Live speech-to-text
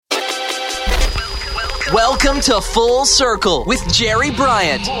Welcome to Full Circle with Jerry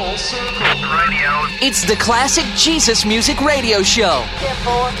Bryant. Full Circle Radio. It's the classic Jesus music radio show.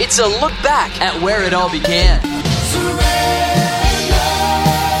 It's a look back at where it all began.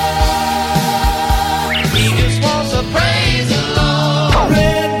 He just wants to praise the Lord.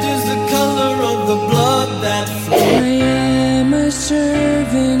 Red is the color of the blood that flows. I am a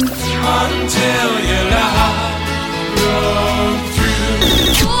servant Until your life runs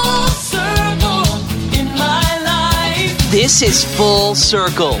through. Full circle in my life. This is Full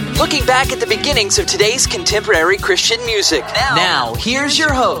Circle, looking back at the beginnings of today's contemporary Christian music. Now here's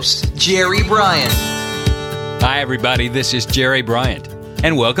your host, Jerry Bryant. Hi, everybody. This is Jerry Bryant,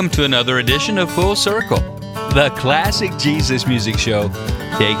 and welcome to another edition of Full Circle, the classic Jesus music show,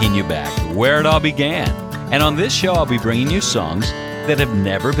 taking you back to where it all began. And on this show, I'll be bringing you songs that have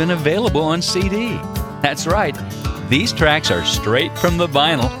never been available on CD. That's right. These tracks are straight from the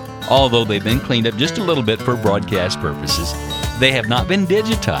vinyl, although they've been cleaned up just a little bit for broadcast purposes. They have not been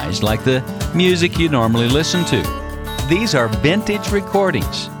digitized like the music you normally listen to. These are vintage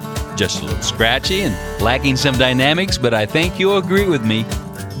recordings. Just a little scratchy and lacking some dynamics, but I think you'll agree with me.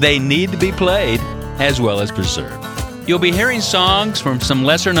 They need to be played as well as preserved. You'll be hearing songs from some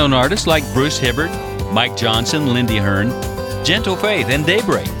lesser-known artists like Bruce Hibbard, Mike Johnson, Lindy Hearne, Gentle Faith, and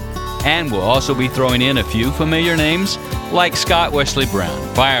Daybreak. And we'll also be throwing in a few familiar names like Scott Wesley Brown,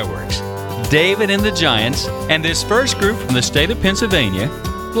 Fireworks, David and the Giants, and this first group from the state of Pennsylvania,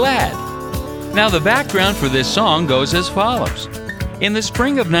 Glad. Now the background for this song goes as follows. In the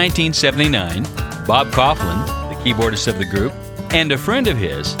spring of 1979, Bob Coughlin, the keyboardist of the group, and a friend of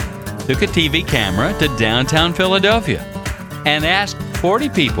his took a TV camera to downtown Philadelphia and asked 40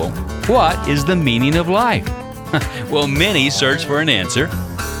 people, what is the meaning of life? Well, many searched for an answer,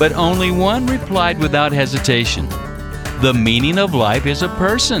 but only one replied without hesitation. The meaning of life is a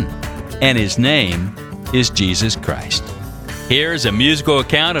person, and his name is Jesus Christ. Here's a musical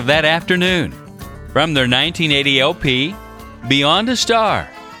account of that afternoon. From their 1980 LP, Beyond a Star,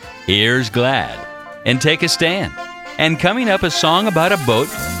 here's Glad and Take a Stand. And coming up, a song about a boat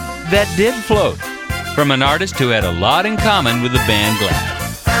that did float, from an artist who had a lot in common with the band Glad.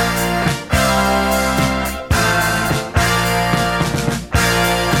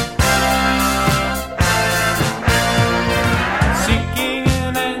 Seeking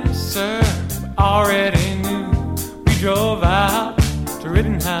an answer already knew. We drove out to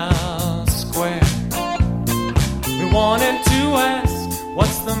Rittenhouse Square. We wanted to ask,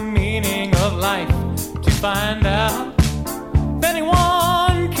 what's the meaning of life? To find out if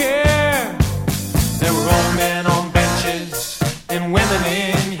anyone cared. There were old men on benches and women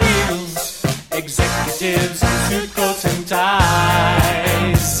in heels, executives in suit coats and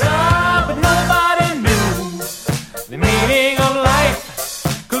ties. But nobody knew the meaning of life,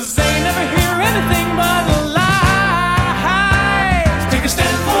 'cause they never hear anything but lies. Take a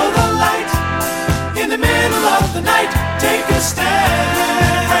stand for the light in the middle of the night. Take a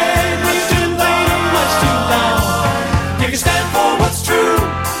stand. We've been waiting much too long. Take a stand for what's true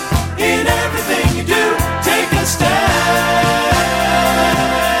in everything you do. Take a stand.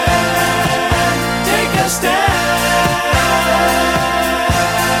 Take a stand.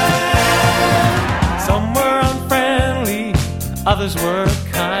 Some were unfriendly, others were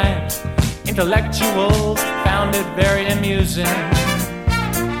kind. Intellectuals found it very amusing.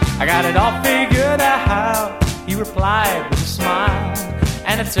 I got it all figured out, he replied with a smile.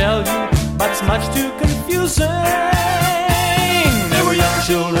 And I tell you, but it's much too confusing. There were young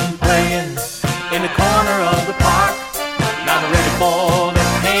children playing in the corner of the park, not ready for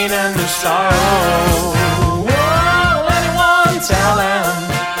their pain and their sorrow. Will anyone tell them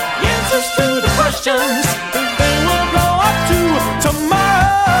the answers to the questions that they will grow up to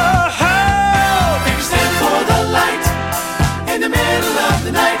tomorrow? Take a stand for the light in the middle of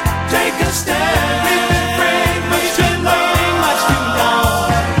the night. Take a stand. We've been praying, but you've been waiting much too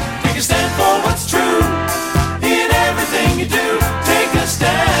long. Take a stand for what's true in everything you do. Take a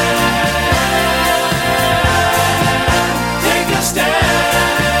stand. Take a stand.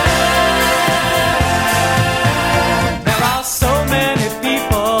 There are so many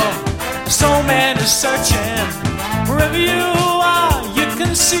people, so many searching. Wherever you are, you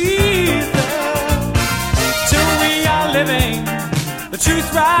can see them. Till we are living the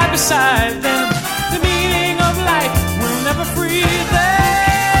truth right beside them. The meaning of life will never free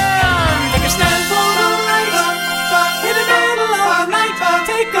them. Take a stand for the light in the middle of the night.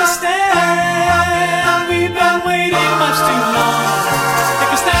 Take a stand. We've been waiting much too long.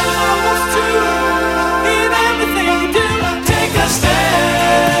 Take a stand for what's true in everything you do. Take a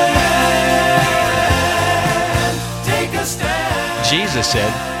stand. Take a stand. Jesus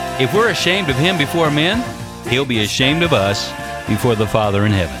said, If we're ashamed of him before men, he'll be ashamed of us before the Father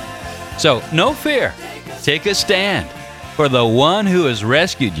in heaven. So, no fear. Take a stand for the one who has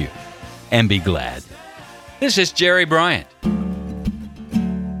rescued you, and be glad. This is Jerry Bryant.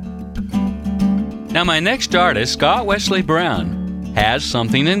 Now, my next artist, Scott Wesley Brown, has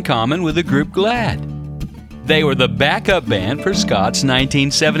something in common with the group Glad. They were the backup band for Scott's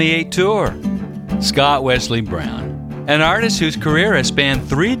 1978 tour. Scott Wesley Brown, an artist whose career has spanned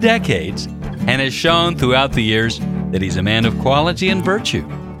 3 decades and has shown throughout the years that he's a man of quality and virtue.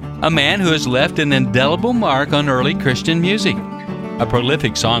 A man who has left an indelible mark on early Christian music. A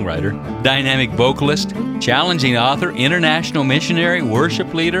prolific songwriter, dynamic vocalist, challenging author, international missionary,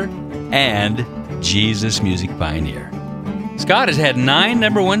 worship leader, and Jesus music pioneer. Scott has had 9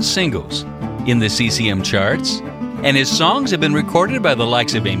 #1 singles in the CCM charts, and his songs have been recorded by the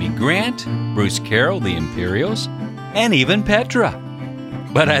likes of Amy Grant, Bruce Carroll, the Imperials, and even Petra.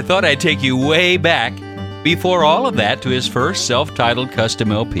 But I thought I'd take you way back before all of that to his first self-titled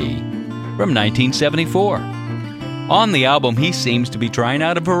custom LP from 1974. On the album, he seems to be trying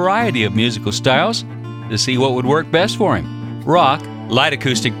out a variety of musical styles to see what would work best for him. Rock, light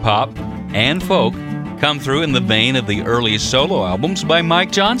acoustic pop, and folk come through in the vein of the early solo albums by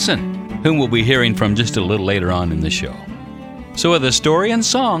Mike Johnson, whom we'll be hearing from just a little later on in the show. So with a story and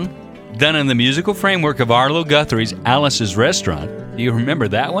song done in the musical framework of Arlo Guthrie's Alice's Restaurant, do you remember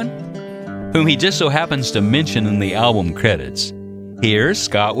that one? Whom he just so happens to mention in the album credits. Here's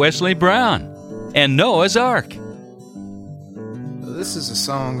Scott Wesley Brown and Noah's Ark. This is a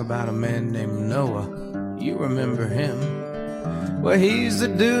song about a man named Noah. You remember him. Well, he's the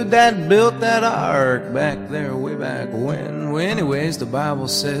dude that built that ark back there way back when. Well, anyways, the Bible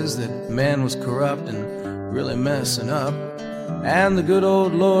says that man was corrupt and really messing up. And the good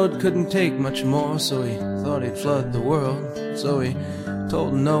old Lord couldn't take much more, so he thought he'd flood the world. So he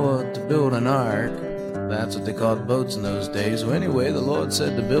told Noah to build an ark. That's what they called boats in those days. Well, anyway, the Lord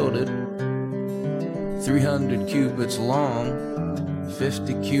said to build it 300 cubits long,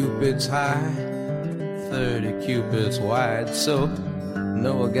 50 cubits high, 30 cubits wide. So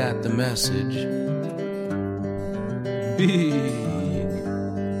Noah got the message. Big.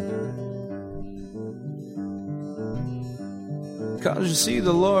 Cause you see,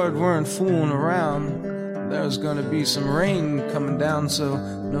 the Lord weren't fooling around. There was gonna be some rain coming down, so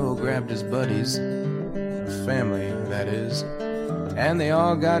Noah grabbed his buddies, family that is, and they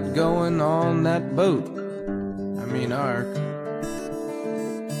all got going on that boat, ark.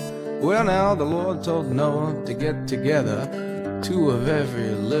 Well, now the Lord told Noah to get together 2 of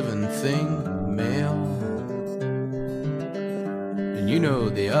every living thing, male, and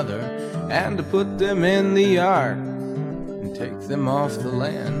the other, and to put them in the ark and take them off the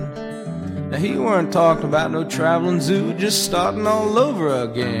land. Now he weren't talking about no traveling zoo, just starting all over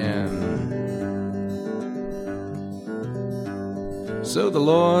again. So the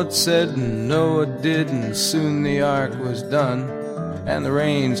Lord said, and Noah did, and soon the ark was done. And the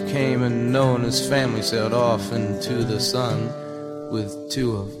rains came, and Noah and his family sailed off into the sun with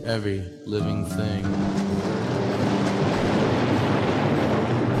 2 of every living thing.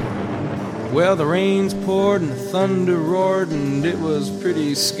 Well, the rains poured and the thunder roared, and it was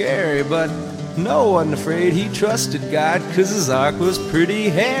pretty scary, but Noah wasn't afraid. He trusted God, 'cause his ark was pretty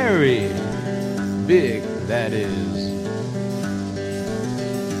hairy. Big, that is.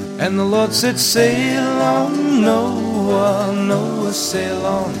 And the Lord said, sail on, Noah, Noah, sail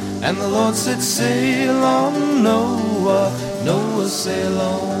on. And the Lord said, sail on, Noah, Noah, sail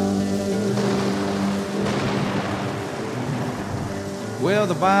on. Well,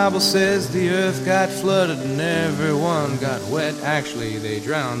 the Bible says the earth got flooded and everyone got wet. Actually, they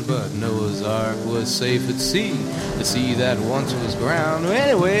drowned, but Noah's ark was safe at sea, the sea that once was ground. Well,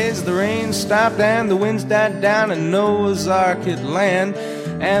 anyways, the rain stopped and the winds died down, and Noah's ark hit land.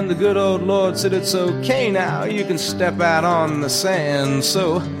 And the good old Lord said, it's okay now, you can step out on the sand.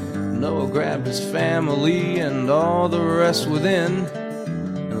 So Noah grabbed his family and all the rest within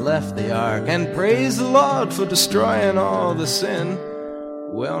and left the ark and praised the Lord for destroying all the sin.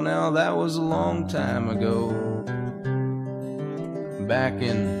 Well, now that was a long time ago, back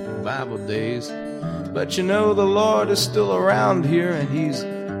in Bible days. But the Lord is still around here, and He's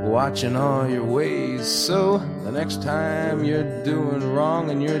watching all your ways. So the next time you're doing wrong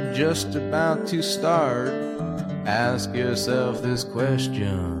and you're just about to start, ask yourself this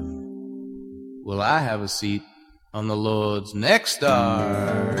question: will I have a seat on the Lord's next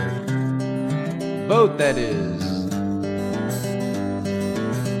ark? Boat, that is.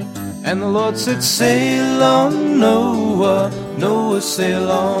 And the Lord said, sail on, Noah, Noah,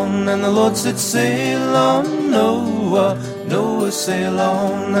 sail on. And the Lord said, sail on, Noah, Noah, sail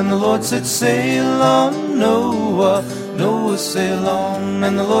on, and the Lord said, sail on, Noah. Noah, sail on,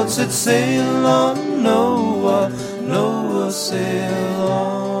 and the Lord said, sail on, Noah. Noah, sail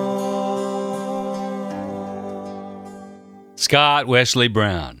on. Scott Wesley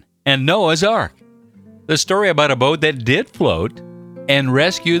Brown and Noah's Ark. The story about a boat that did float and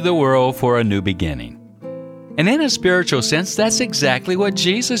rescue the world for a new beginning. And in a spiritual sense, that's exactly what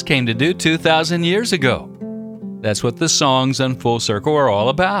Jesus came to do 2,000 years ago. That's what the songs on Full Circle are all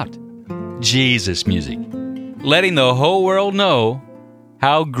about. Jesus music, letting the whole world know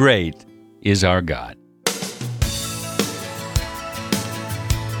how great is our God.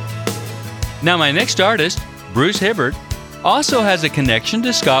 Now, my next artist, Bruce Hibbard, also has a connection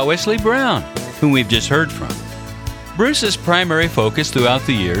to Scott Wesley Brown, whom we've just heard from. Bruce's primary focus throughout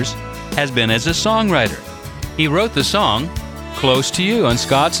the years has been as a songwriter. He wrote the song Close to You on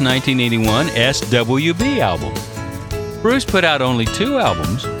Scott's 1981 SWB album. Bruce put out only 2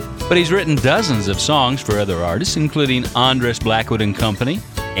 albums, but he's written dozens of songs for other artists, including Andres Blackwood and Company,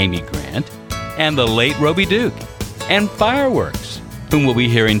 Amy Grant, and the late Roby Duke, and Fireworks, whom we'll be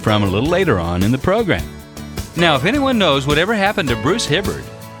hearing from a little later on in the program. Now, if anyone knows whatever happened to Bruce Hibbard,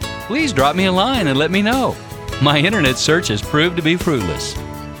 please drop me a line and let me know. My internet search has proved to be fruitless.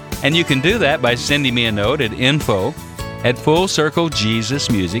 And you can do that by sending me a note at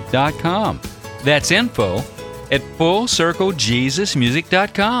info@fullcirclejesusmusic.com. That's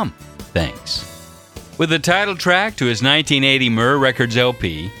info@fullcirclejesusmusic.com. Thanks. With the title track to his 1980 Myrrh Records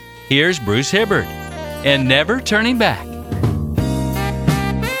LP, here's Bruce Hibbard and Never Turning Back.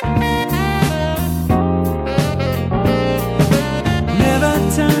 Never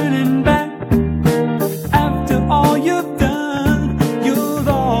turning back. After all you've done, you'll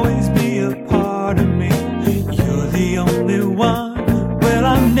always be a part of me. You're the only one. Well,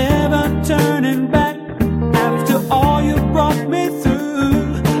 I'm never turning back. After all you brought me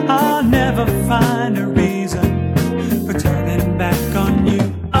through, I'll never find a reason for turning back on you.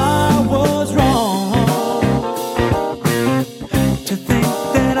 I was wrong to think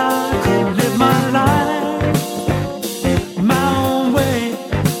that I could live my life my own way.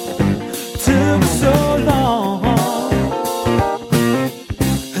 Took so long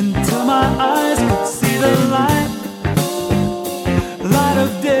until my eyes could see the light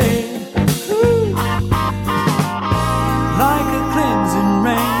of day. Ooh. Like a cleansing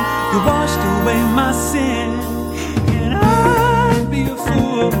rain, you washed away my sin, and I'd be a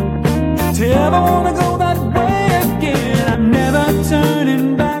fool to ever want to go that way again. I'm never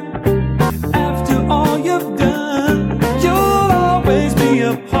turning back. After all you've done, you'll always be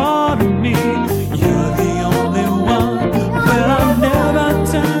a part of me. You're the only one. Well, I'm never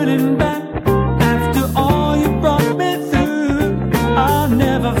turning back. After all you brought me through, I'll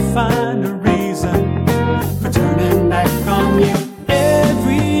never find a reason for turning back on you.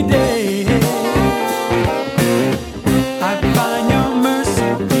 Every day I find your mercy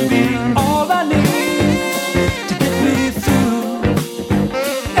to be all I need to get me through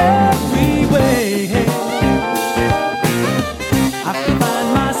every way. I find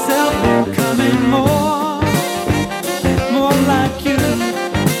myself becoming more like you.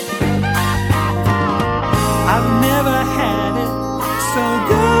 I've never had it so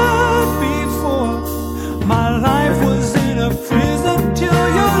good before. My life was in a prison till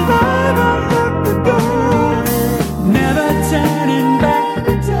your light unlocked the door. Never turning back.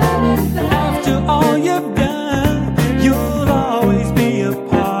 After all you've done, you'll always be a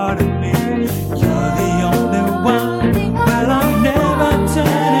part of me. You're the only one. Well, I'm never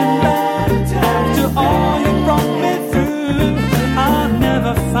turning back. After all you brought me through, I'll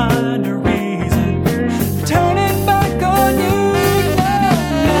never find a reason for turning back on you.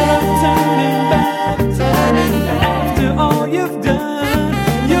 Never turning back. After all you've done,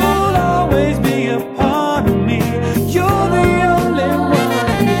 you'll always be a part of me. You're the only one.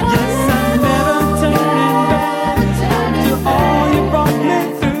 Yes, I'm never turning back. After all you brought me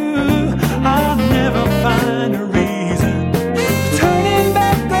through, I'll never find a reason for turning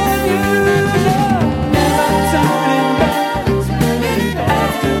back on you. No, never turning back.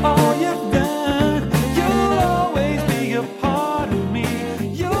 After all you've done, you'll always be a part of me.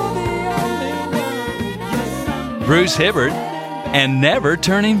 You're the only one. Yes, I'm Bruce Hibbard and Never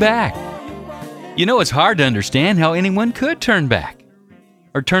Turning Back. You know, it's hard to understand how anyone could turn back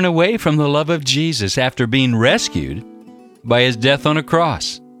or turn away from the love of Jesus after being rescued by his death on a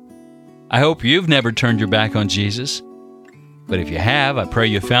cross. I hope you've never turned your back on Jesus, but if you have, I pray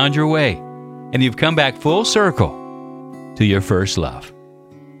you found your way and you've come back full circle to your first love.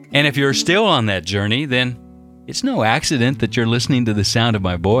 And if you're still on that journey, then it's no accident that you're listening to the sound of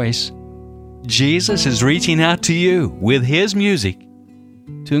my voice. Jesus is reaching out to you with His music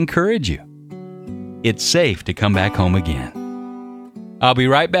to encourage you. It's safe to come back home again. I'll be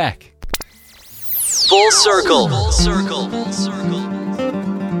right back. Full Circle. Full Circle. Full Circle.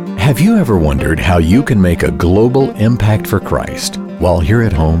 Have you ever wondered how you can make a global impact for Christ while here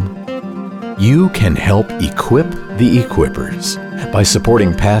at home? You can help equip the equippers by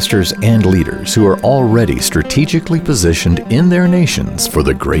supporting pastors and leaders who are already strategically positioned in their nations for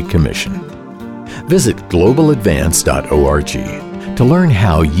the Great Commission. Visit globaladvance.org to learn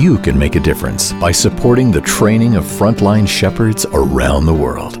how you can make a difference by supporting the training of frontline shepherds around the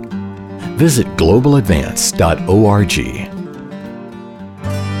world. Visit globaladvance.org.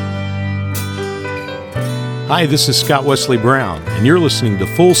 Hi, this is Scott Wesley Brown, and you're listening to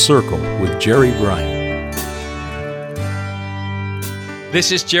Full Circle with Jerry Bryant.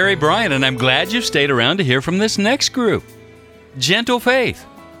 This is Jerry Bryant, and I'm glad you've stayed around to hear from this next group. Gentle Faith,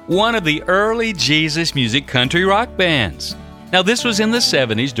 one of the early Jesus music country rock bands. Now, this was in the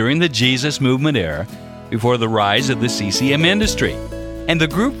 70s during the Jesus Movement era, before the rise of the CCM industry. And the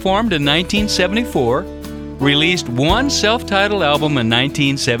group formed in 1974, released one self-titled album in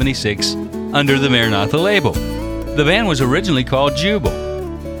 1976 under the Maranatha label. The band was originally called Jubal,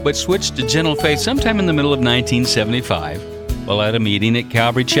 but switched to Gentle Faith sometime in the middle of 1975 while at a meeting at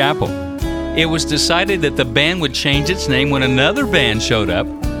Calvary Chapel. It was decided that the band would change its name when another band showed up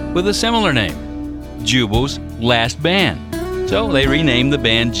with a similar name, Jubal's Last Band. So they renamed the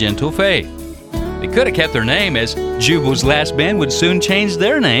band Gentle Faith. They could have kept their name, as Jubal's Last Band would soon change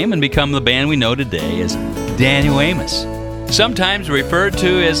their name and become the band we know today as Daniel Amos, sometimes referred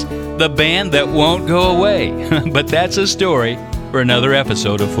to as the band that won't go away. But that's a story for another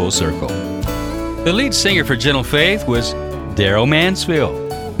episode of Full Circle. The lead singer for Gentle Faith was Darrell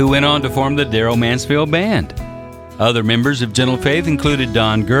Mansfield, who went on to form the Darrell Mansfield Band. Other members of Gentle Faith included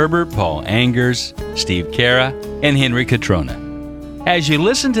Don Gerber, Paul Angers, Steve Cara, and Henry Catrona. As you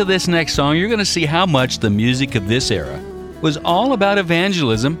listen to this next song, you're going to see how much the music of this era was all about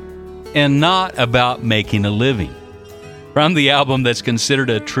evangelism and not about making a living. From the album that's considered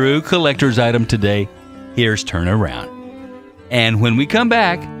a true collector's item today, here's Turn Around. And when we come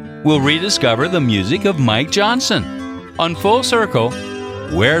back, we'll rediscover the music of Mike Johnson on Full Circle,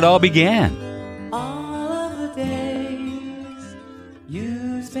 where it all began. All of the days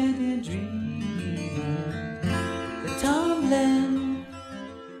you spent in dreaming, the tumbling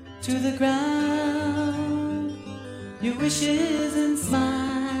to the ground, your wishes and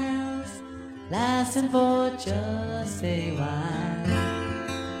smiles lasting for just a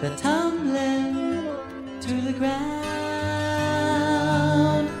while, the tumbling to the ground,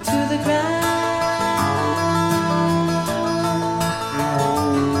 to the ground.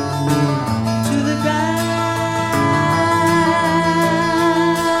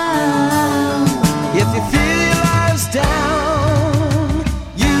 If you feel your life's down,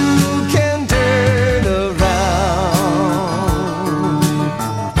 you can turn around.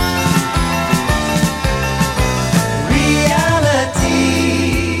 Reality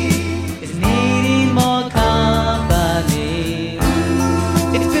is needing more company.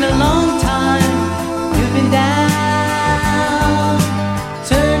 It's been a long time you've been down.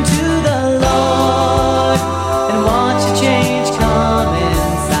 Turn to the Lord and watch a change come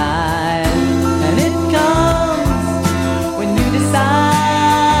inside. And it comes when you decide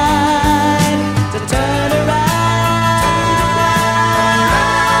to turn around.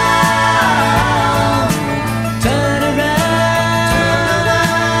 Turn around.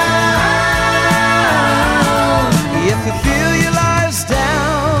 If you feel your life's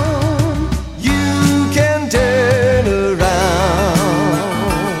down, you can turn around.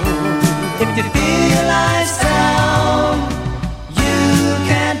 If you feel your life's down, you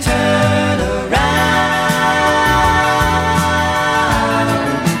can turn around.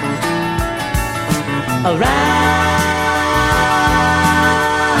 Around.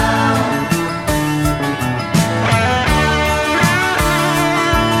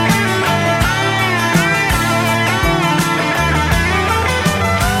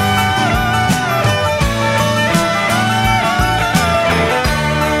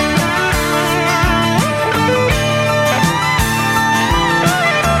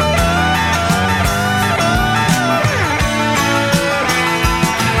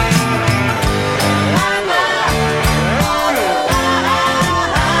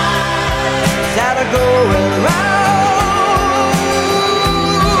 That are going round,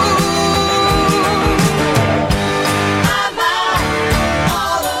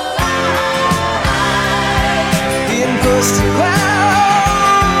 being pushed around.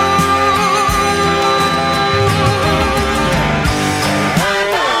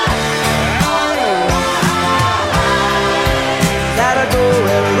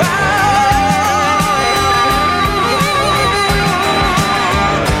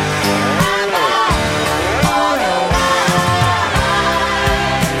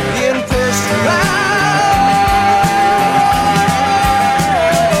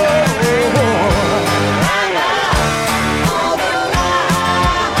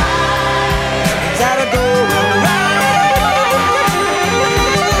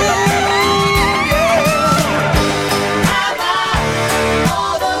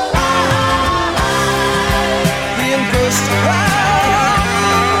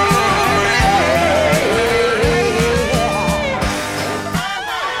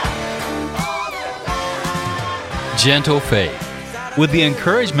 gentle faith, with the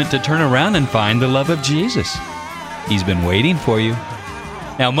encouragement to turn around and find the love of Jesus. He's been waiting for you.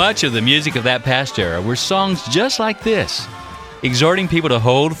 Now, much of the music of that past era were songs just like this, exhorting people to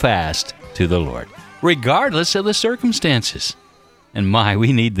hold fast to the Lord, regardless of the circumstances. And my,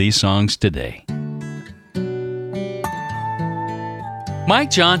 we need these songs today.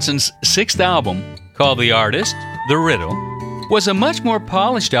 Mike Johnson's sixth album, called The Artist, The Riddle, was a much more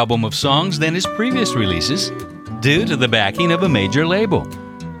polished album of songs than his previous releases, due to the backing of a major label.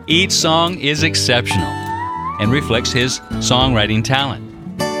 Each song is exceptional and reflects his songwriting talent.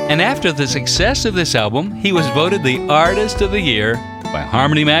 And after the success of this album, he was voted the Artist of the Year by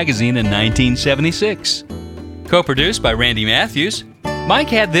Harmony Magazine in 1976. Co-produced by Randy Matthews, Mike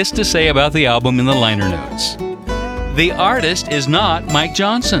had this to say about the album in the liner notes. The artist is not Mike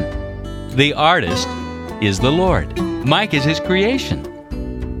Johnson. The artist is the Lord. Mike is his creation.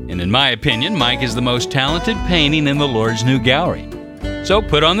 And in my opinion, Mike is the most talented painting in the Lord's new gallery. So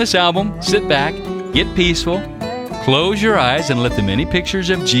put on this album, sit back, get peaceful, close your eyes, and let the many pictures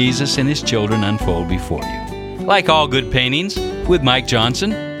of Jesus and his children unfold before you. Like all good paintings, with Mike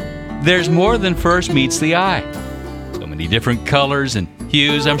Johnson, there's more than first meets the eye. So many different colors and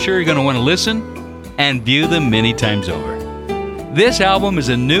hues, I'm sure you're going to want to listen and view them many times over. This album is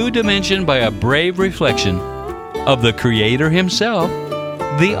a new dimension by a brave reflection of the Creator himself,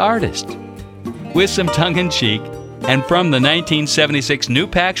 the artist. With some tongue-in-cheek, and from the 1976 New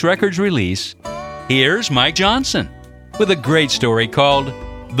Pax Records release, here's Mike Johnson with a great story called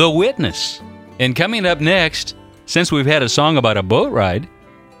The Witness. And coming up next, since we've had a song about a boat ride,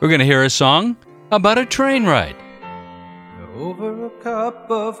 we're going to hear a song about a train ride. Over a cup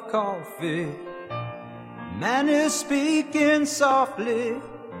of coffee, a man is speaking softly,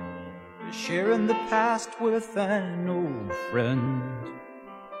 sharing the past with an old friend.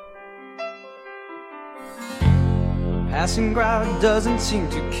 The passing crowd doesn't seem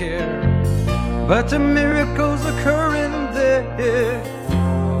to care, but the miracles occurring there.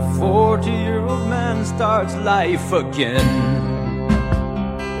 A 40-year-old man starts life again.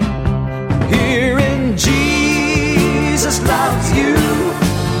 Hearing Jesus loves you,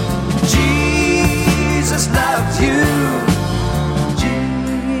 Jesus loves you,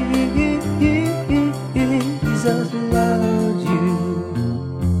 Jesus loves you.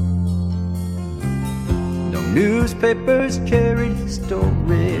 No newspapers carried the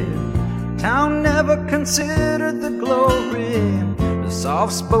story, town never considered the glory, the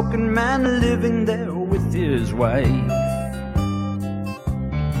soft-spoken man living there with his wife.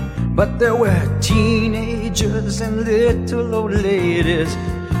 But there were teenagers and little old ladies,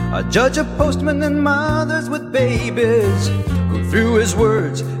 a judge, a postman, and mothers with babies, who through his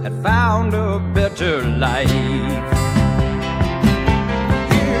words had found a better life.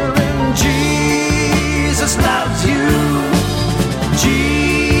 Hearing Jesus loves you,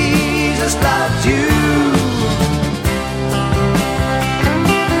 Jesus loves you,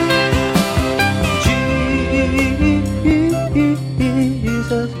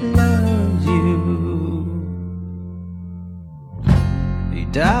 Jesus loves you. He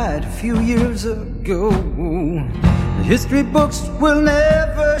died a few years ago. The history books will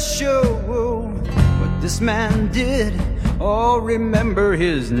never show what this man did or remember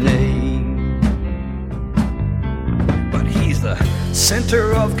his name. But he's the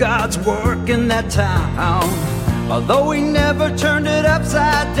center of God's work in that town. Although he never turned it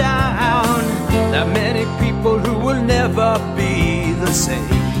upside down, there are many people who will never be the same.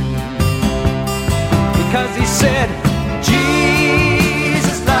 Because he said,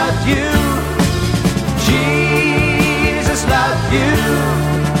 Jesus loves you, Jesus loves you,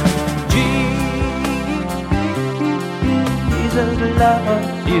 Jesus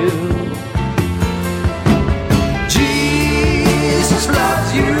loves you, Jesus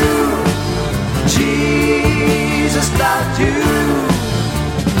loves you, Jesus loves you,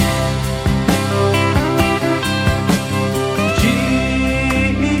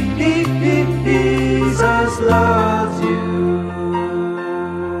 Jesus loves you.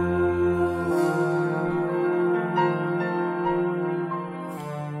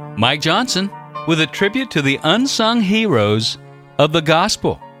 Mike Johnson with a tribute to the unsung heroes of the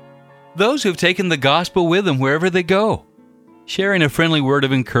gospel. Those who've taken the gospel with them wherever they go, sharing a friendly word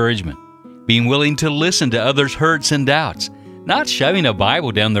of encouragement, being willing to listen to others' hurts and doubts, not shoving a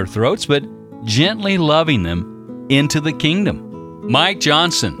Bible down their throats, but gently loving them into the kingdom. Mike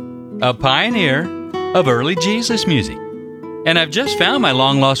Johnson, a pioneer of early Jesus music. And I've just found my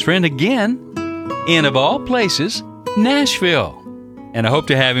long-lost friend again in, of all places, Nashville. And I hope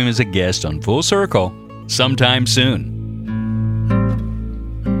to have him as a guest on Full Circle sometime soon.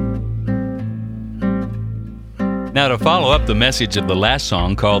 Now, to follow up the message of the last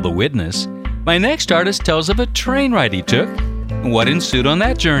song called The Witness, my next artist tells of a train ride he took and what ensued on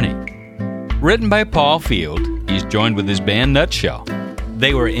that journey. Written by Paul Field, he's joined with his band Nutshell.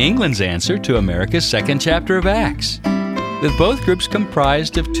 They were England's answer to America's second chapter of Acts, with both groups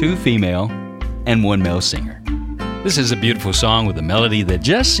comprised of 2 female and 1 male singer. This is a beautiful song with a melody that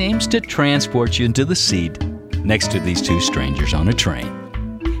just seems to transport you into the seat next to these 2 strangers on a train.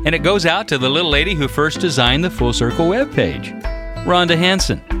 And it goes out to the little lady who first designed the Full Circle webpage, Rhonda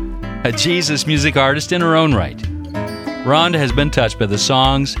Hansen, a Jesus music artist in her own right. Rhonda has been touched by the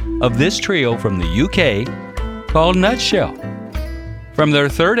songs of this trio from the UK called Nutshell. From their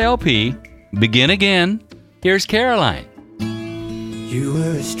 3rd LP, Begin Again, here's Caroline. You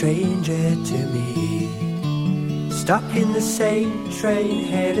were a stranger to me, stuck in the same train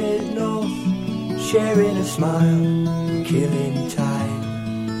headed north, sharing a smile, killing time.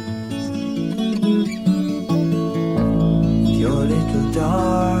 Your little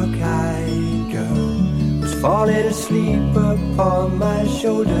dark-eyed girl was falling asleep upon my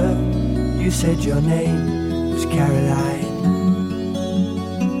shoulder. You said your name was Caroline.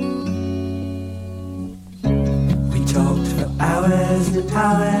 We talked for hours and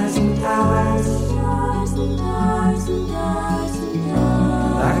hours and hours,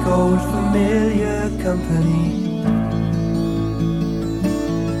 like old familiar company.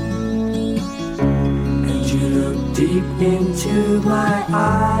 You look deep into my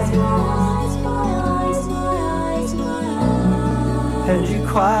eyes, and you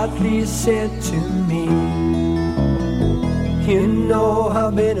quietly said to me, you know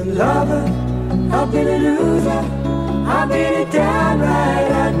I've been a lover, I've been a loser, I've been a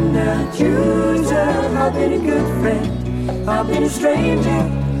downright out-and-out user, I've been a good friend, I've been a stranger,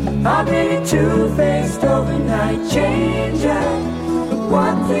 I've been a two-faced overnight changer.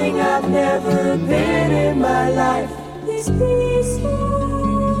 One thing I've never been in my life is peaceful.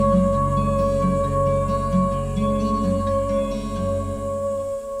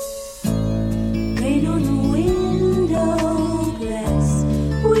 Rain on the window glass,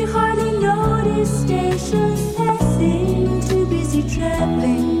 we hardly notice stations passing, too busy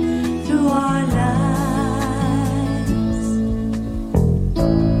traveling through our lives.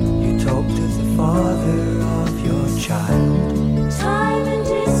 You talk to the father of your child. Time and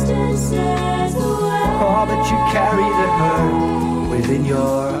distance says away. Oh, but you carry the hurt within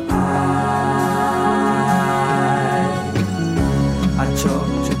your eyes. I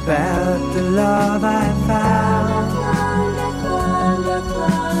talked about the love I found,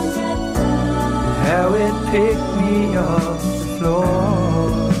 how it picked me off the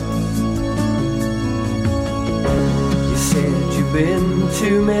floor. You said you've been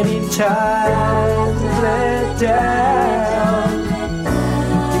too many times let down.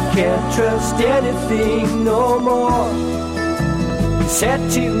 Can't trust anything no more. You said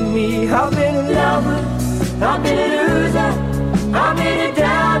to me, I've been a lover, I've been a loser, I've been a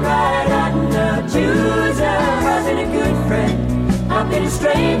downright out-and-out user, I've been a good friend, I've been a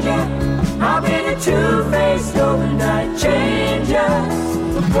stranger, I've been a two-faced overnight changer.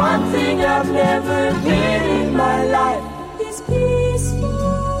 But one thing I've never been in my life is peaceful.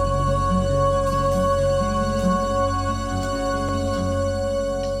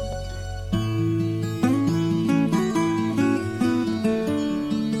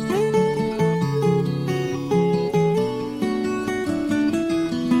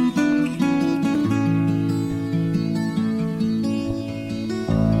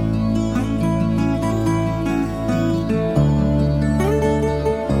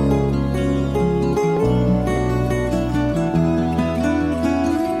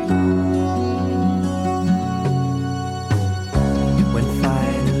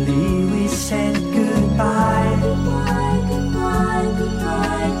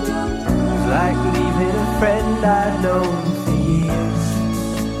 I'd known for years.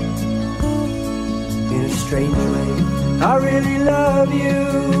 In a strange way, I really love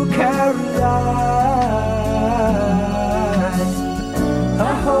you, Caroline.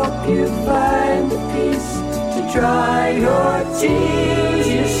 I hope you find the peace to dry your tears.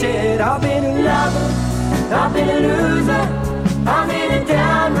 You said I've been a lover, I've been a loser, I've been a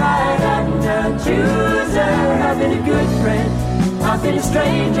downright out-and-out user, I've been a good friend, I've been a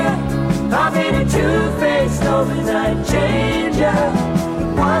stranger, I've been a two-faced overnight changer.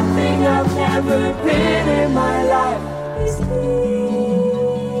 But one thing I've never been in my life is peace.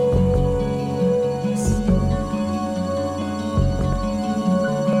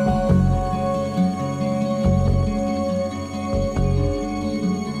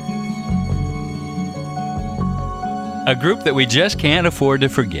 A group that we just can't afford to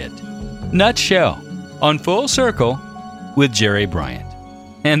forget. Nutshell. on Full Circle with Jerry Bryant.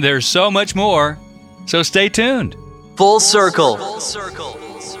 And there's so much more, so stay tuned. Full Circle.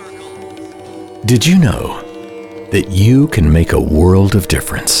 Did you know that you can make a world of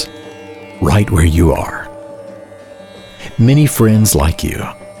difference right where you are? Many friends like you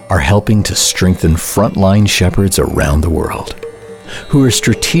are helping to strengthen frontline shepherds around the world who are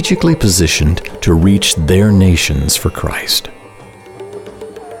strategically positioned to reach their nations for Christ.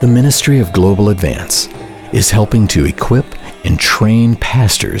 The Ministry of Global Advance is helping to equip and train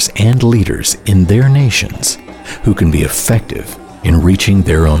pastors and leaders in their nations who can be effective in reaching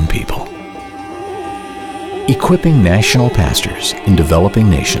their own people. Equipping national pastors in developing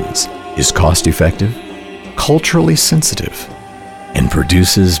nations is cost-effective, culturally sensitive, and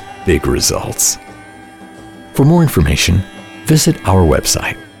produces big results. For more information, visit our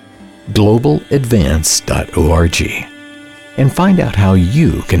website, globaladvance.org, and find out how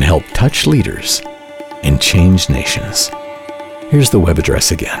you can help touch leaders and change nations. Here's the web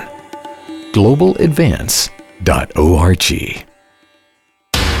address again, globaladvance.org.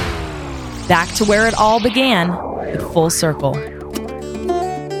 Back to where it all began with Full Circle.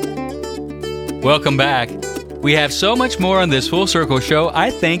 Welcome back. We have so much more on this Full Circle show,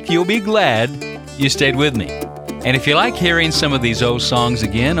 I think you'll be glad you stayed with me. And if you like hearing some of these old songs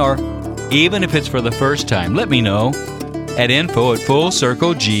again, or even if it's for the first time, let me know at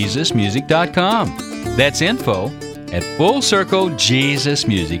info@fullcirclejesusmusic.com. That's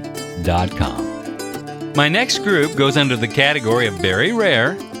info@fullcirclejesusmusic.com. My next group goes under the category of very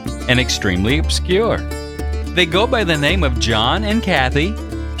rare and extremely obscure. They go by the name of John and Kathy,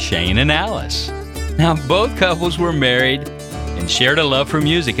 Shane and Alice. Now, both couples were married and shared a love for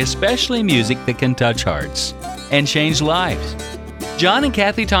music, especially music that can touch hearts and change lives. John and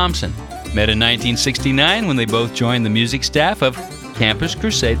Kathy Thompson met in 1969 when they both joined the music staff of Campus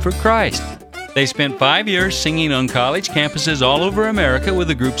Crusade for Christ. They spent 5 years singing on college campuses all over America with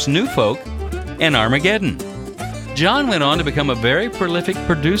the groups New Folk and Armageddon. John went on to become a very prolific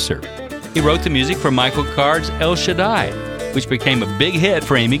producer. He wrote the music for Michael Card's El Shaddai, which became a big hit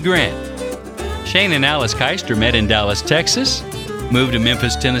for Amy Grant. Shane and Alice Keister met in Dallas, Texas, moved to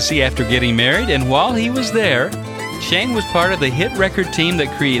Memphis, Tennessee after getting married, and while he was there, Shane was part of the hit record team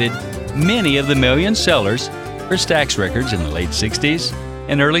that created many of the million sellers for Stax Records in the late 60s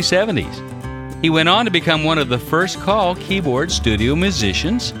and early 70s. He went on to become one of the first call keyboard studio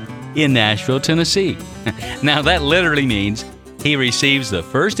musicians in Nashville, Tennessee. Now that literally means he receives the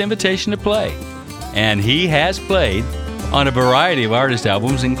first invitation to play. And he has played on a variety of artist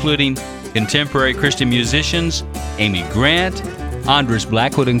albums, including contemporary Christian musicians Amy Grant, Andres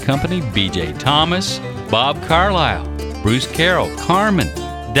Blackwood and Company, B.J. Thomas, Bob Carlyle, Bruce Carroll, Carmen,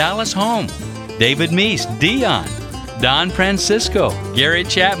 Dallas Home, David Meese, Dion, Don Francisco, Gary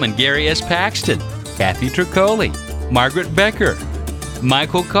Chapman, Gary S. Paxton, Kathy Tricoli, Margaret Becker,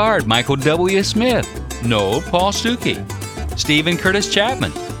 Michael Card, Michael W. Smith, Noel Paul Stuckey, Stephen Curtis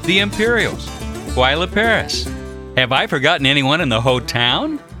Chapman, The Imperials, Twyla Paris. Have I forgotten anyone in the whole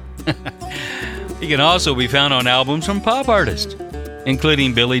town? He can also be found on albums from pop artists,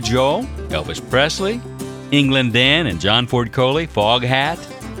 including Billy Joel, Elvis Presley, England Dan and John Ford Coley, Foghat,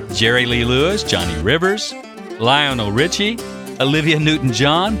 Jerry Lee Lewis, Johnny Rivers, Lionel Richie, Olivia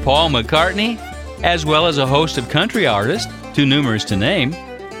Newton-John, Paul McCartney, as well as a host of country artists, too numerous to name,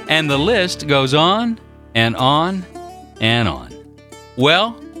 and the list goes on and on and on.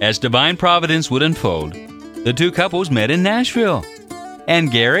 Well, as divine providence would unfold, the two couples met in Nashville,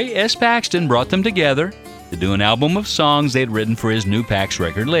 and Gary S. Paxton brought them together to do an album of songs they'd written for his new Pax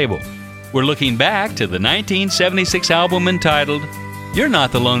record label. We're looking back to the 1976 album entitled You're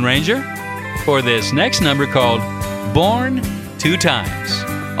Not the Lone Ranger for this next number called Born Two Times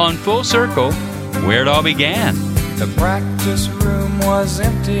on Full Circle, where it all began. The practice room was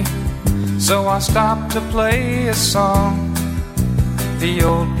empty, so I stopped to play a song. The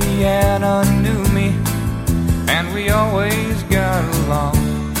old piano knew me, and we always got along.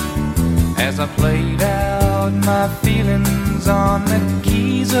 As I played out my feelings on the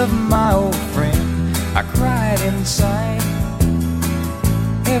keys of my old friend, I cried inside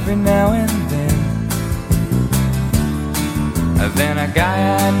every now and then. Then a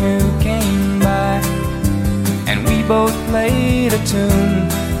guy I knew came by, and we both played a tune,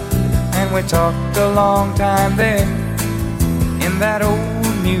 and we talked a long time there in that old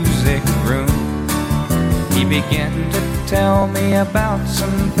music room. He began to tell me about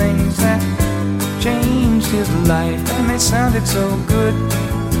some things that changed his life, and they sounded so good,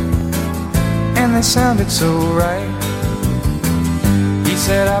 and they sounded so right. He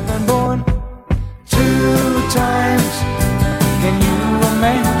said, I've been born 2 times. Can you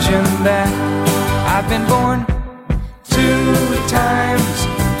imagine that? I've been born 2 times,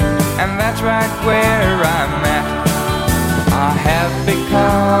 and that's right where I'm at. I have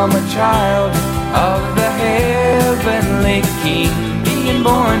become a child of the heavenly King. Being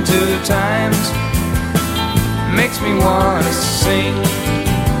born 2 times makes me want to sing.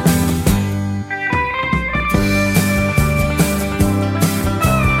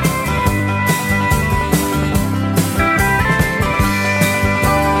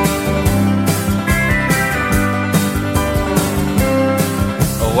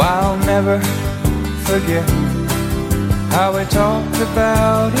 I'll never forget how he talked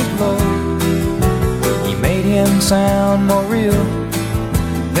about his Lord. He made him sound more real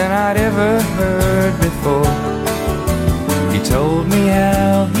than I'd ever heard before. He told me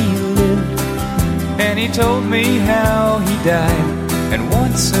how he lived, and he told me how he died. And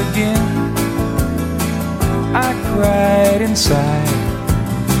once again I cried inside.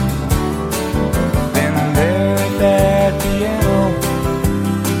 Then there at that piano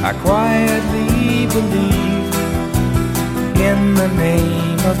I quietly believed in the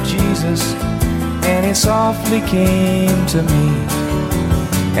name of Jesus, and he softly came to me.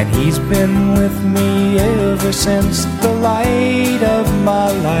 And he's been with me ever since, the light of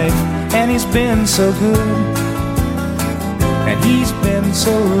my life. And he's been so good, and he's been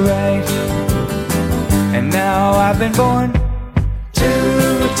so right. And now I've been born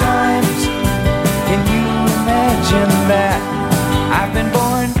 2 times. Can you imagine that? I've been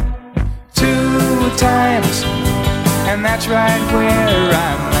born 2 times, and that's right where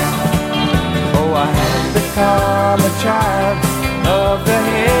I'm at. Oh, I have become a child of the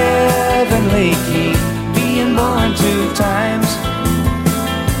heavenly King. Being born 2 times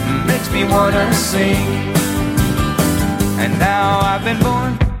makes me want to sing. And now I've been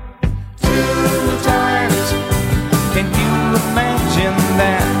born 2 times. Can you imagine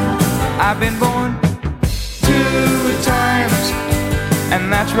that? I've been born 2 times,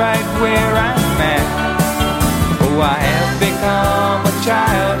 and that's right where I'm at. Oh, I have become a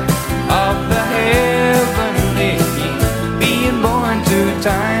child of the heavenly King. Being born 2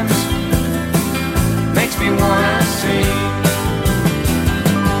 times makes me want to sing.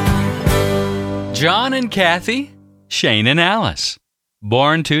 John and Kathy, Shane and Alice,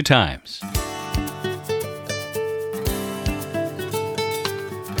 born 2 times.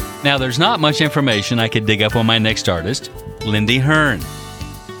 Now, there's not much information I could dig up on my next artist, Lindy Hearne.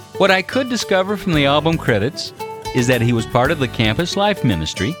 What I could discover from the album credits is that he was part of the Campus Life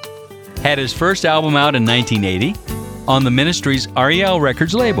Ministry, had his first album out in 1980 on the ministry's REL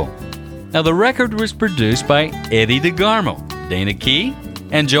Records label. Now, the record was produced by Eddie DeGarmo, Dana Key,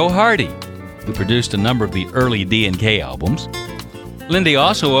 and Joe Hardy, who produced a number of the early D&K albums. Lindy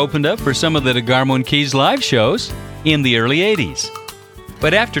also opened up for some of the DeGarmo and Key's live shows in the early 80s.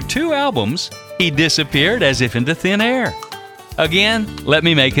 But after 2 albums, he disappeared as if into thin air. Again, let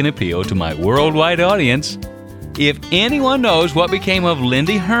me make an appeal to my worldwide audience. If anyone knows what became of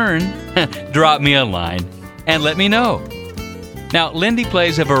Lindy Hearne, drop me a line and let me know. Now, Lindy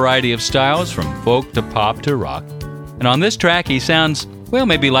plays a variety of styles from folk to pop to rock. And on this track, he sounds, well,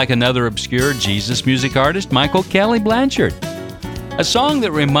 maybe like another obscure Jesus music artist, Michael Kelly Blanchard. A song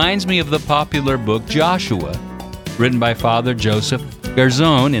that reminds me of the popular book Joshua, written by Father Joseph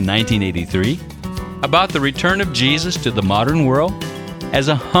Garzone in 1983, about the return of Jesus to the modern world as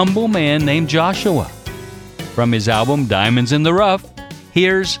a humble man named Joshua. From his album Diamonds in the Rough,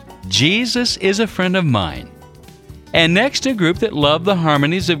 here's Jesus is a Friend of Mine. And next, a group that loved the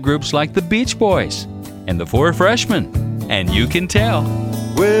harmonies of groups like the Beach Boys and the Four Freshmen, and You Can Tell.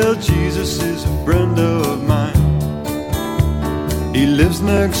 Well, Jesus is a friend of mine. He lives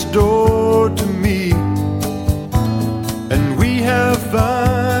next door to me, and we have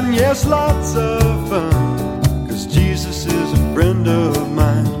fun, yes, lots of fun, 'cause Jesus is a friend of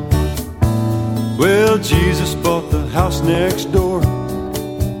mine. Well, Jesus bought the house next door,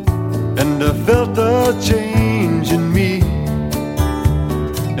 and I felt a change in me.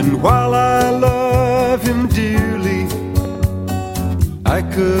 And while I love him dearly, I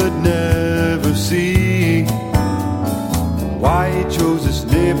could never see why he chose this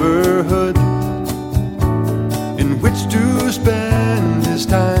neighborhood in which to spend his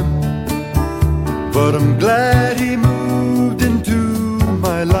time. But I'm glad he moved into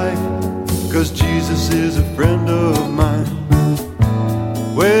my life, 'cause Jesus is a friend of mine.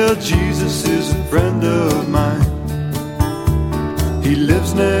 Well, Jesus is a friend of mine. He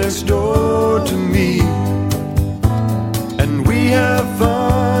lives next door to me, and we have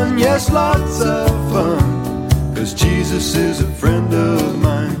fun, yes, lots of fun, 'cause Jesus is a friend of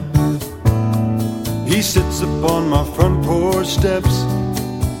mine. He sits upon my front porch steps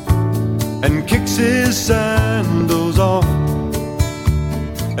and kicks his sandals off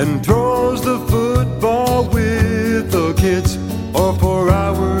and throws the football with the kids, or for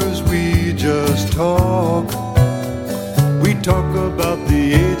hours we just talk. We talk about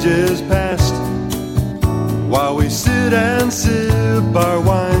the ages past while we sit and sip our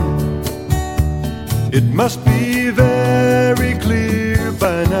wine. It must be very clear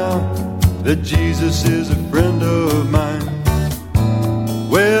by now that Jesus is a friend of mine.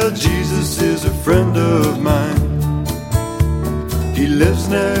 Well, Jesus is a friend of mine. He lives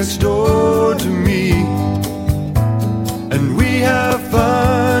next door to me, and we have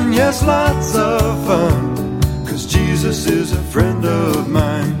fun, yes, lots of fun, 'cause Jesus is a friend of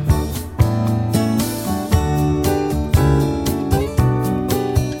mine.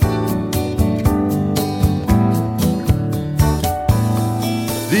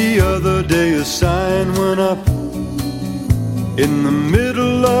 The other day a sign went up in the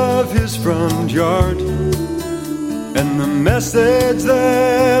middle of his front yard, and the message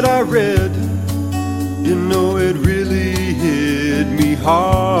that I read, you know, it really hit me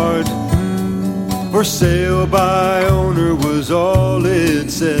hard. For sale by owner was all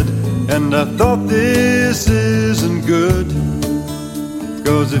it said, and I thought this isn't good,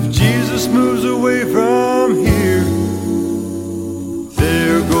 'cause if Jesus moves away from here,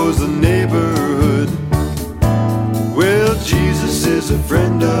 there goes the neighborhood. Well, Jesus is a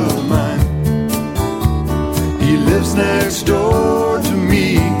friend of mine. He lives next door to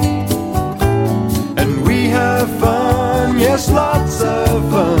me, and we have fun, yes, lots of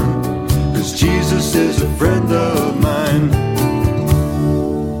fun, 'cause Jesus is a friend of mine.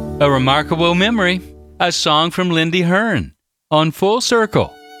 A remarkable memory, a song from Lindy Hearne on Full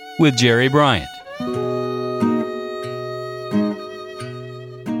Circle with Jerry Bryant.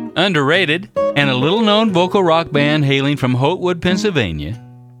 Underrated and a little-known vocal rock band hailing from Holtwood, Pennsylvania,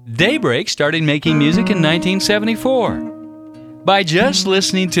 Daybreak started making music in 1974. By just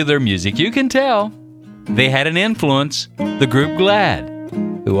listening to their music, you can tell they had an influence, the group Glad,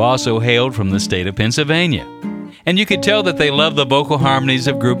 who also hailed from the state of Pennsylvania. And you could tell that they loved the vocal harmonies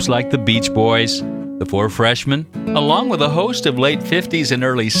of groups like the Beach Boys, the Four Freshmen, along with a host of late 50s and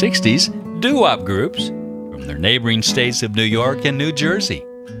early 60s doo-wop groups from their neighboring states of New York and New Jersey.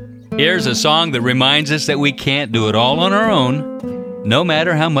 Here's a song that reminds us that we can't do it all on our own, no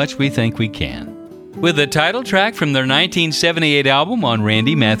matter how much we think we can. With the title track from their 1978 album on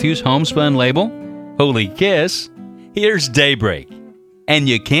Randy Matthews' homespun label, Holy Kiss, here's Daybreak, and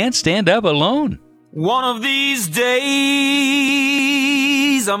You Can't Stand Up Alone. One of these days,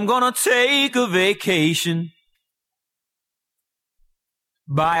 I'm gonna take a vacation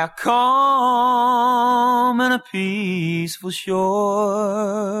by a calm and a peaceful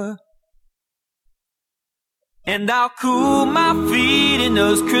shore, and I'll cool my feet in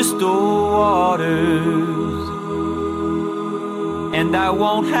those crystal waters, and I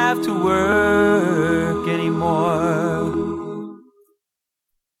won't have to work anymore,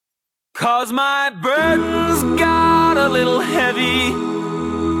 'cause my burden's got a little heavy,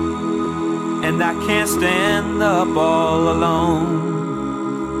 and I can't stand up all alone.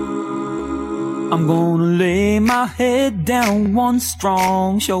 I'm gonna lay my head down on one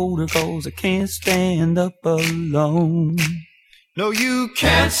strong shoulder, 'cause I can't stand up alone. No, you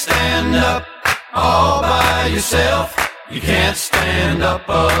can't stand up all by yourself. You can't stand up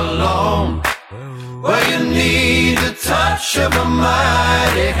alone. Well, you need the touch of a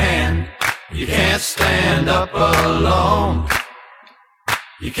mighty hand. You can't stand up alone.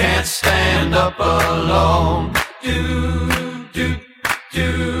 You can't stand up alone. Do, do,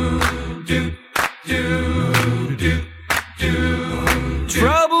 do, do.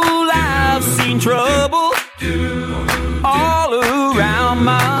 Trouble, I've seen trouble all around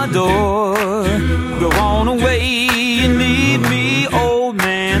my door. Go on away and leave me, old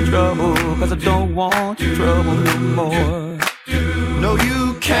man trouble, 'cause I don't want your trouble no more. No,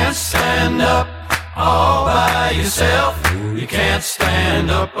 you can't stand up all by yourself. You can't stand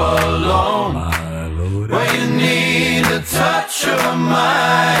up alone. Well, you need the touch of a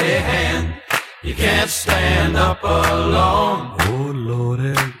mighty hand. You can't stand up alone. Oh,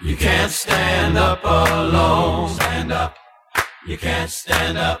 Lord, you can't stand up alone. Stand up. You can't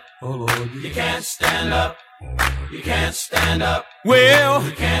stand up. Oh, Lord, you can't stand up. You can't stand up. Well,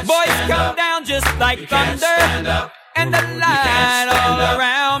 can't boys stand come up. down just like You can't thunder, stand up. and the light all up.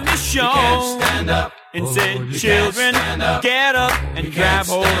 around me You can't shone, stand up. and Oh, said, Lord, you children, can't stand up. get up and You grab can't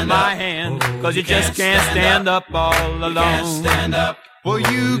hold of stand my up. hand, Oh, 'cause you you just can't stand up all You alone. can't stand up. Well,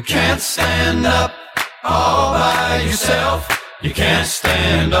 you can't stand up all by yourself. You can't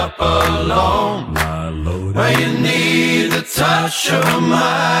stand up alone. Well, you need the touch of a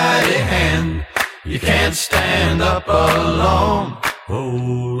mighty hand. You can't stand up alone.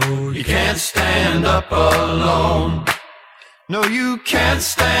 You can't stand up alone. No, you can't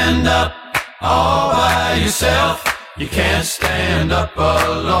stand up all by yourself. You can't stand up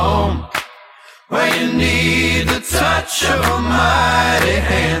alone. Well, you need the touch of a mighty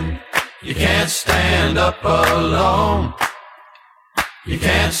hand. You can't stand up alone. You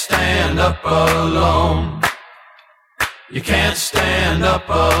can't stand up alone. You can't stand up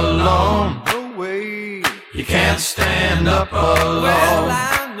alone. No way. You can't stand up alone. Well,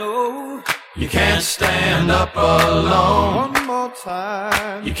 I know. You can't stand up alone. One more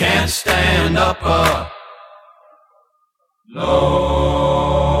time. You can't stand up alone.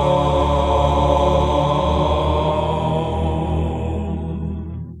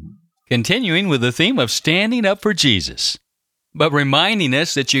 Continuing with the theme of standing up for Jesus, but reminding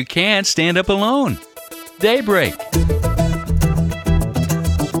us that you can't stand up alone. Daybreak.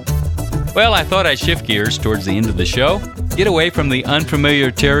 Well, I thought I'd shift gears towards the end of the show, get away from the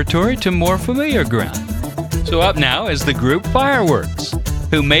unfamiliar territory to more familiar ground. So up now is the group Fireworks,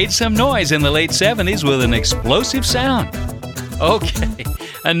 who made some noise in the late 70s with an explosive sound. Okay,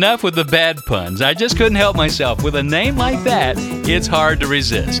 enough with the bad puns. I just couldn't help myself. With a name like that, it's hard to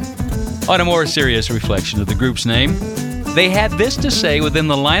resist. On a more serious reflection of the group's name, they had this to say within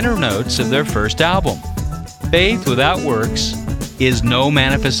the liner notes of their first album: faith without works is no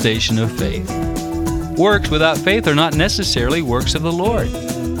manifestation of faith. Works without faith are not necessarily works of the Lord.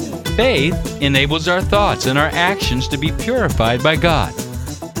 Faith enables our thoughts and our actions to be purified by God.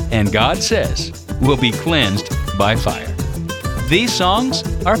 And God says we'll be cleansed by fire. These songs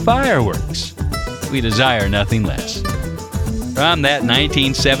are fireworks. We desire nothing less. From that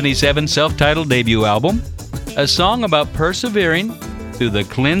 1977 self-titled debut album, a song about persevering through the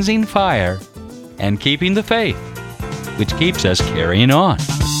cleansing fire and keeping the faith, which keeps us carrying on.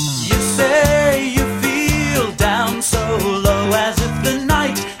 You say you feel down so low, as if the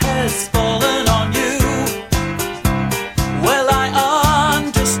night has fallen on you. Well, I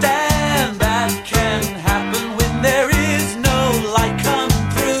understand that can happen when there is no light come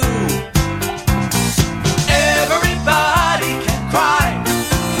through. Everybody can cry,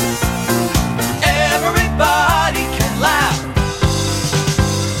 everybody can laugh,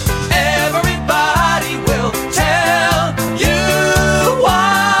 everybody will tell you why.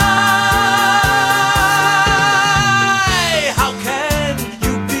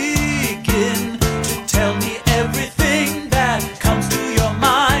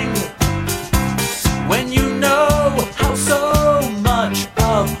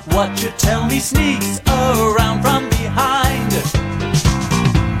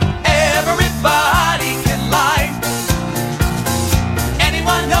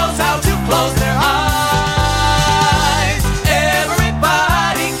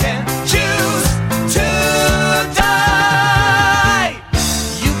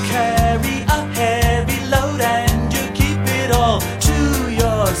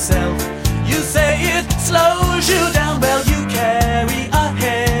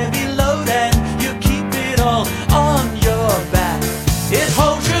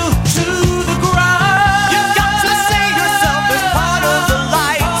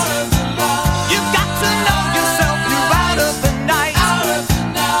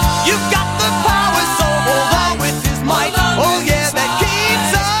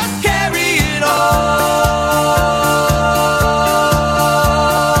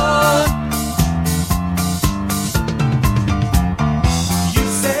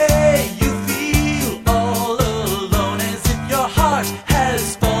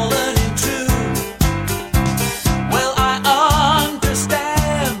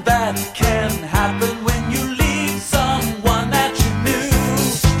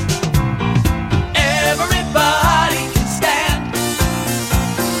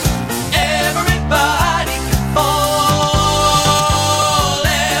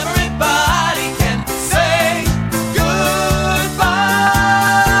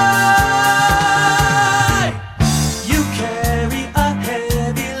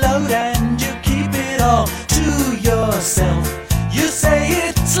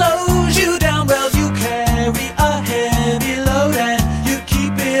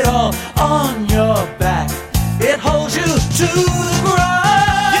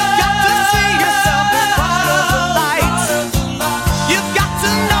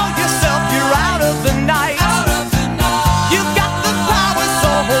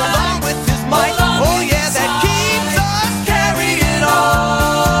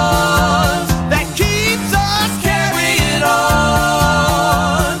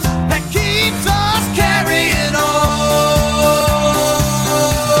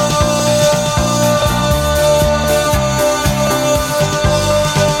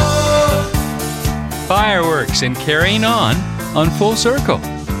 fireworks and carrying on Full Circle.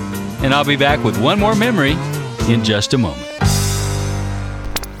 And I'll be back with one more memory in just a moment.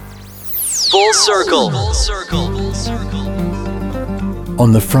 Full Circle.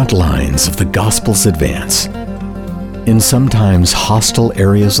 On the front lines of the gospel's advance, in sometimes hostile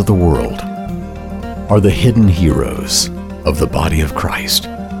areas of the world, are the hidden heroes of the body of Christ.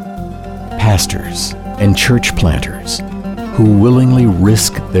 Pastors and church planters who willingly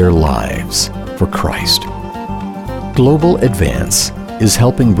risk their lives for Christ. Global Advance is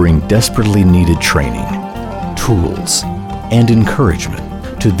helping bring desperately needed training, tools, and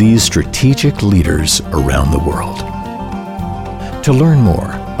encouragement to these strategic leaders around the world. To learn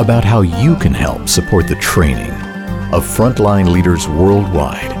more about how you can help support the training of frontline leaders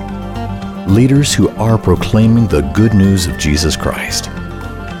worldwide, leaders who are proclaiming the good news of Jesus Christ,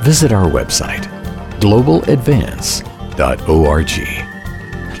 visit our website, globaladvance.org.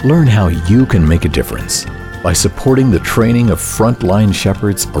 Learn how you can make a difference by supporting the training of frontline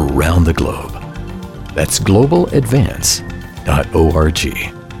shepherds around the globe. That's globaladvance.org.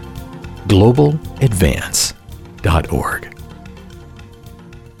 globaladvance.org.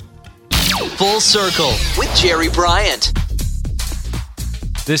 Full Circle with Jerry Bryant.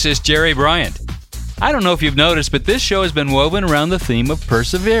 This is Jerry Bryant. I don't know if you've noticed, but this show has been woven around the theme of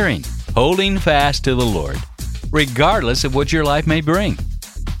persevering, holding fast to the Lord, regardless of what your life may bring.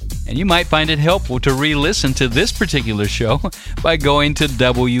 And you might find it helpful to re-listen to this particular show by going to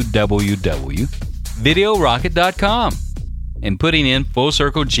www.videorocket.com and putting in Full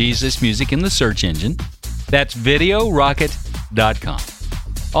Circle Jesus Music in the search engine. That's videorocket.com.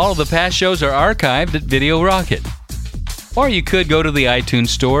 All of the past shows are archived at Video Rocket. Or you could go to the iTunes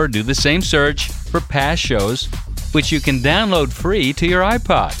Store, do the same search for past shows, which you can download free to your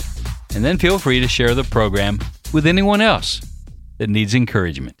iPod. And then feel free to share the program with anyone else that needs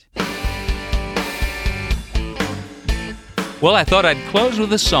encouragement. Well, I thought I'd close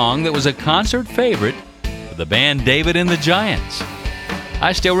with a song that was a concert favorite of the band David and the Giants.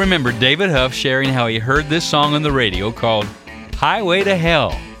 I still remember David Huff sharing how he heard this song on the radio called Highway to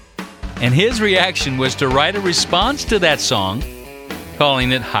Hell. And his reaction was to write a response to that song,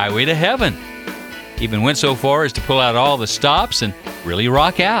 calling it Highway to Heaven. Even went so far as to pull out all the stops and really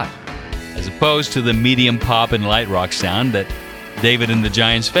rock out, as opposed to the medium pop and light rock sound that David and the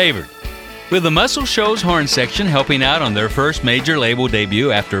Giants favored. With the Muscle Shoals horn section helping out on their first major label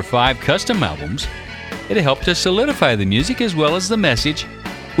debut after 5 custom albums, it helped to solidify the music as well as the message,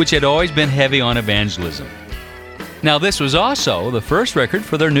 which had always been heavy on evangelism. Now, this was also the first record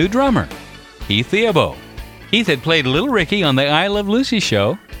for their new drummer, Keith Theobald. Keith had played Little Ricky on the I Love Lucy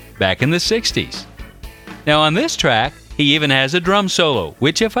show back in the 60s. Now, on this track, he even has a drum solo,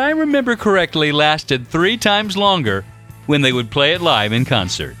 which, if I remember correctly, lasted 3 times longer when they would play it live in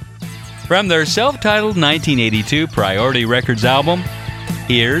concert. From their self-titled 1982 Priority Records album,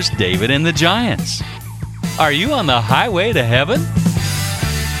 here's David and the Giants. Are you on the highway to heaven?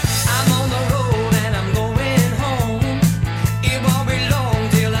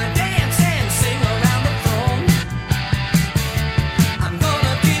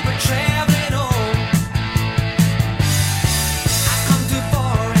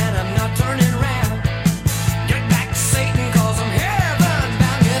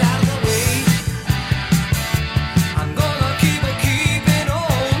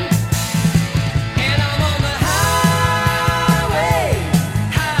 Highway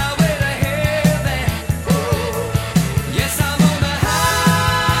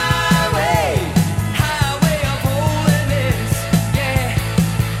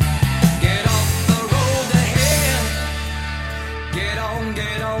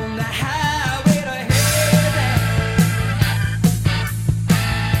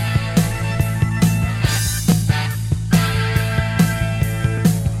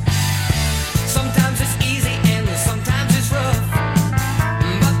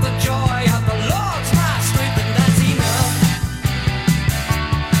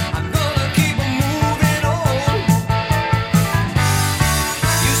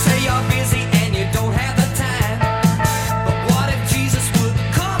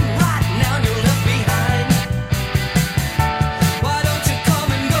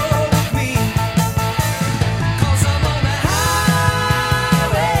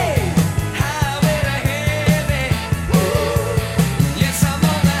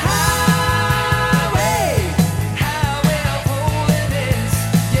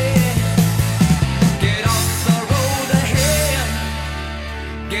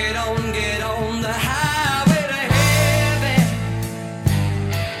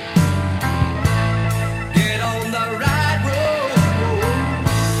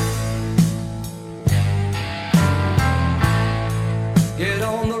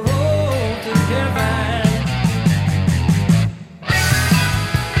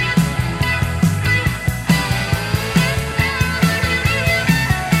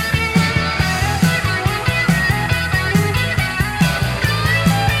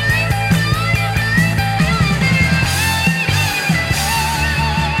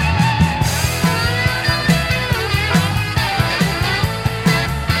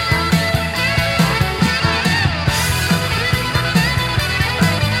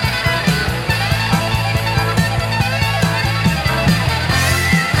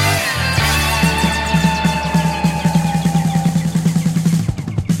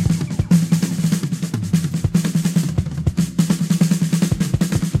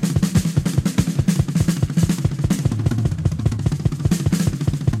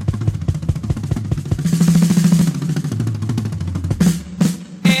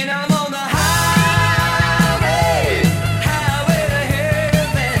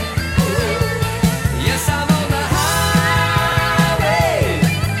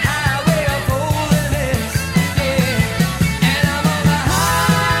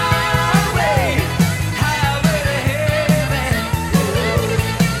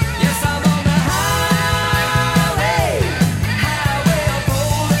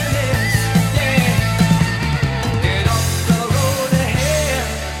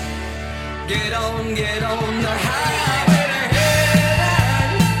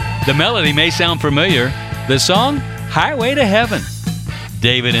The melody may sound familiar. The song, Highway to Heaven,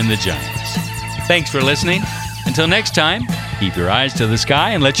 David and the Giants. Thanks for listening. Until next time, keep your eyes to the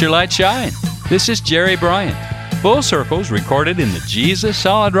sky and let your light shine. This is Jerry Bryant. Full Circle's recorded in the Jesus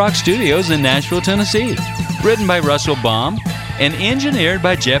Solid Rock Studios in Nashville, Tennessee. Written by Russell Baum and engineered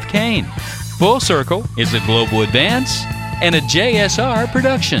by Jeff Kane. Full Circle is a Global Advance and a JSR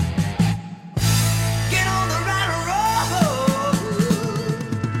production.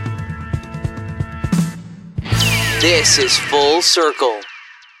 This is Full Circle.